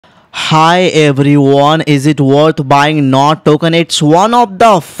Hi everyone, is it worth buying Not token? It's one of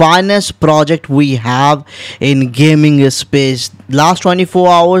the finest project we have in gaming space. Last 24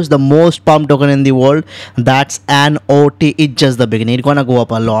 hours, the most pumped token in the world. That's NOT. It's just the beginning. It's gonna go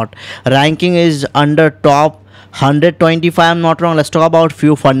up a lot. Ranking is under top 125. I'm not wrong. Let's talk about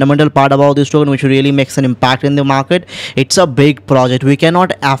few fundamental part about this token which really makes an impact in the market. It's a big project. We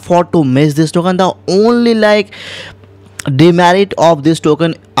cannot afford to miss this token. The only demerit of this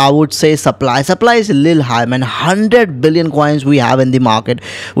token, I would say, supply is a little high, man. 100 billion coins we have in the market,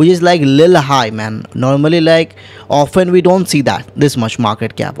 which is like little high, man. Normally, often we don't see that this much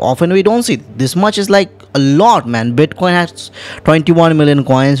market cap. Often we don't see this much. Is like a lot, man. Bitcoin has 21 million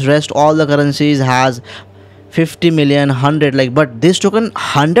coins. Rest all the currencies has 50 million, 100, but this token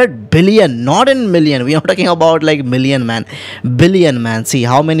 100 billion, not in million. We are talking about like million, man. Billion, man. See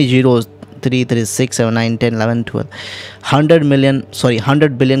how many zeros. 3 3 6 7 9 10 11 12 100 million, sorry,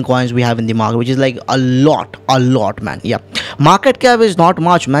 100 billion coins we have in the market, which is like a lot, man. Yeah, market cap is not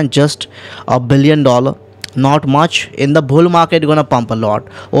much, man. Just $1 billion, not much. In the bull market, it's gonna pump a lot.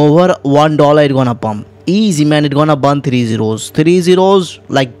 Over $1 it's gonna pump easy, man. It's gonna burn three zeros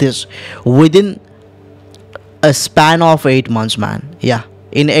like this within a span of 8 months, man. Yeah,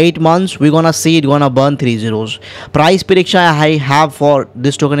 in 8 months we're gonna see it gonna burn three zeros. Price prediction I have for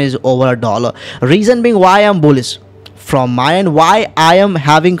this token is over $1. Reason being why I'm bullish from my end, why I am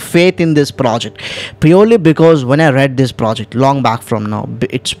having faith in this project, purely because when I read this project long back from now,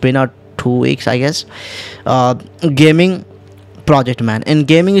 it's been a 2 weeks, I guess. Gaming project, man. In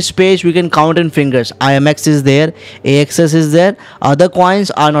gaming space we can count in fingers. IMX is there, AXS is there. Other coins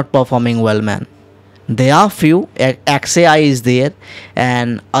are not performing well, man. There are few. XAI is there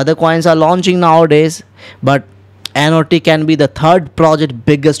and other coins are launching nowadays, but NOT can be the third project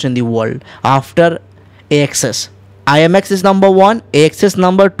biggest in the world after AXS. IMX is number 1, AXS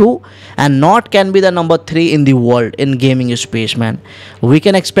number 2, and NOT can be the number 3 in the world in gaming space, man. We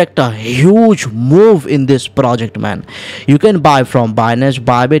can expect a huge move in this project, man. You can buy from Binance,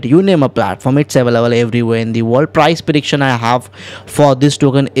 Bybit, you name a platform. It's available everywhere in the world. Price prediction I have for this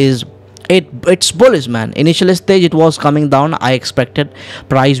token is it's bullish, man. Initial stage it was coming down. I expected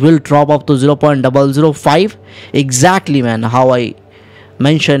price will drop up to 0.005 exactly, man, how I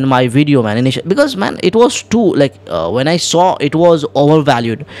mentioned in my video, man. Because, man, it was too when I saw it was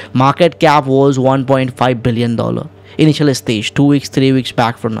overvalued. Market cap was $1.5 billion initial stage, 2 weeks, 3 weeks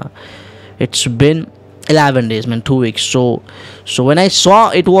back from now. It's been 11 days, man, 2 weeks. So when I saw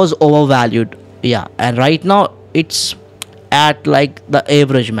it was overvalued, yeah, and right now it's at like the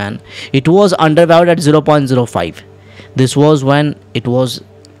average, man. It was undervalued at 0.05. This was when it was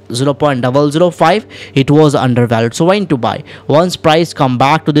 0.005. It was undervalued. So when to buy? Once price come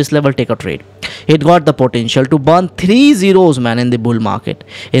back to this level, take a trade. It got the potential to burn 3 zeros, man, in the bull market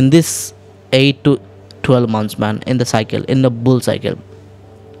in this 8 to 12 months, man, in the cycle, in the bull cycle.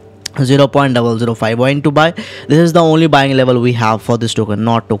 0.005. When to buy? This is the only buying level we have for this token,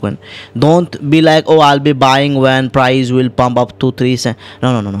 Not token. Don't be like, oh, I'll be buying when price will pump up to 3 cents.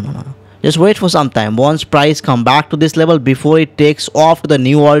 No. Just wait for some time. Once price come back to this level, before it takes off to the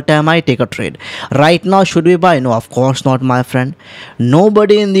new all-time high, take a trade. Right now, should we buy? No, of course not, my friend.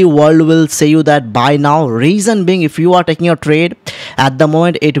 Nobody in the world will say you that buy now. Reason being, if you are taking a trade at the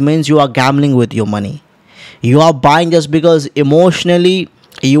moment, it means you are gambling with your money. You are buying just because emotionally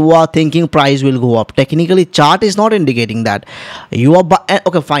you are thinking price will go up. Technically, chart is not indicating that. You are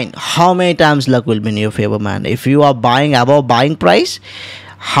okay, fine. How many times luck will be in your favor, man? If you are buying above buying price,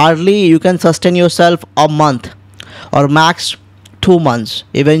 hardly you can sustain yourself a month or max 2 months.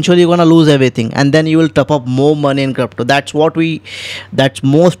 Eventually you're gonna lose everything and then you will top up more money in crypto. That's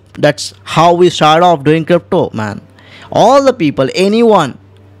how we start off doing crypto, man. All the people, anyone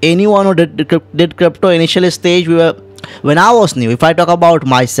who did crypto initial stage, when I was new, if I talk about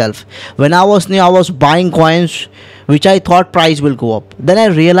myself, when I was new, I was buying coins which I thought price will go up. Then I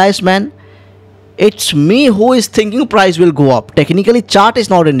realized, man, it's me who is thinking price will go up. Technically, chart is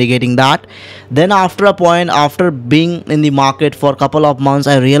not indicating that. Then after a point, after being in the market for a couple of months,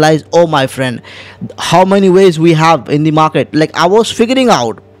 I realized, oh, my friend, how many ways we have in the market. I was figuring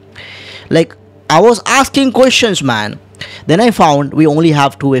out, I was asking questions, man. Then I found we only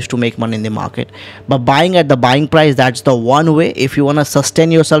have 2 ways to make money in the market. But buying at the buying price, that's the one way if you want to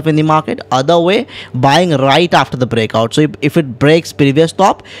sustain yourself in the market. Other way, buying right after the breakout. So if it breaks previous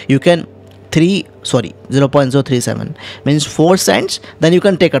top, you can 0.037 means 4 cents, then you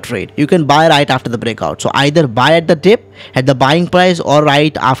can take a trade. You can buy right after the breakout. So either buy at the dip at the buying price or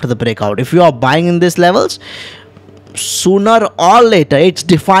right after the breakout. If you are buying in these levels, sooner or later it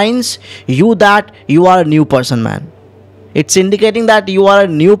defines you that you are a new person, man. It's indicating that you are a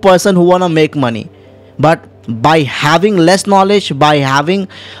new person who want to make money. But by having less knowledge, by having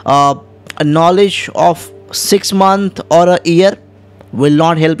a knowledge of 6 months or a year, will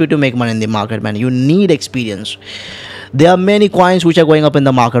not help you to make money in the market, man. You need experience. There are many coins which are going up in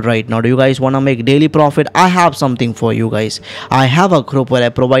the market right now. Do you guys want to make daily profit? I have something for you guys. I have a group where I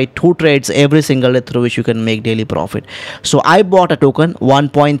provide 2 trades every single day through which you can make daily profit. So I bought a token,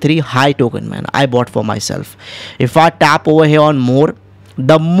 1.3 high token, man. I bought for myself. If I tap over here on more,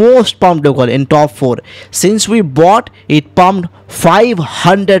 the most pumped token in top 4, since we bought it, pumped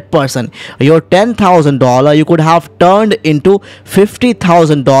 500%. Your $10,000 you could have turned into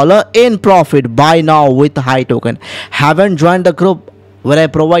 $50,000 in profit by now with high token. Haven't joined the group where I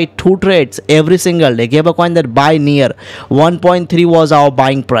provide 2 trades every single day? Gave a coin that buy near 1.3 was our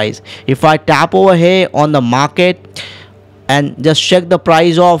buying price. If I tap over here on the market and just check the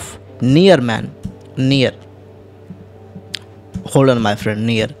price of near, man, near, hold on my friend,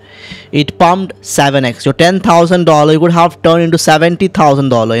 near, it pumped 7x. Your $10,000 you could have turned into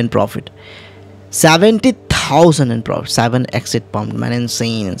 $70,000 in profit. 70,000 in profit. 7x it pumped, man.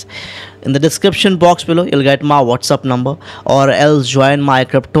 Insane. In the description box below you'll get my WhatsApp number, or else join my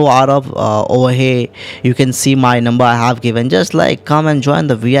crypto Arab. Over here you can see my number I have given. Just like come and join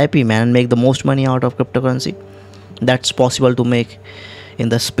the VIP, man, and make the most money out of cryptocurrency. That's possible to make in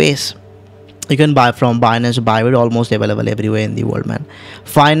the space. You can buy from Binance, Bybit, almost available everywhere in the world, man.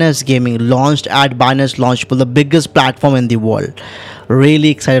 Finance Gaming launched at Binance Launchpool, the biggest platform in the world. Really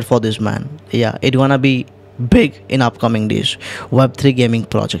excited for this, man. Yeah, it's gonna be big in upcoming days. Web3 gaming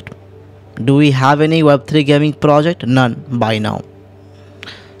project. Do we have any Web3 gaming project? None by now.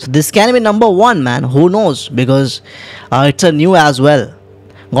 So this can be number 1, man. Who knows? Because it's a new as well.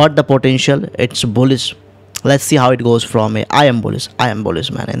 Got the potential. It's bullish. Let's see how it goes from here. I am bullish,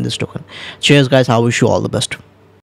 man, in this token. Cheers, guys. I wish you all the best.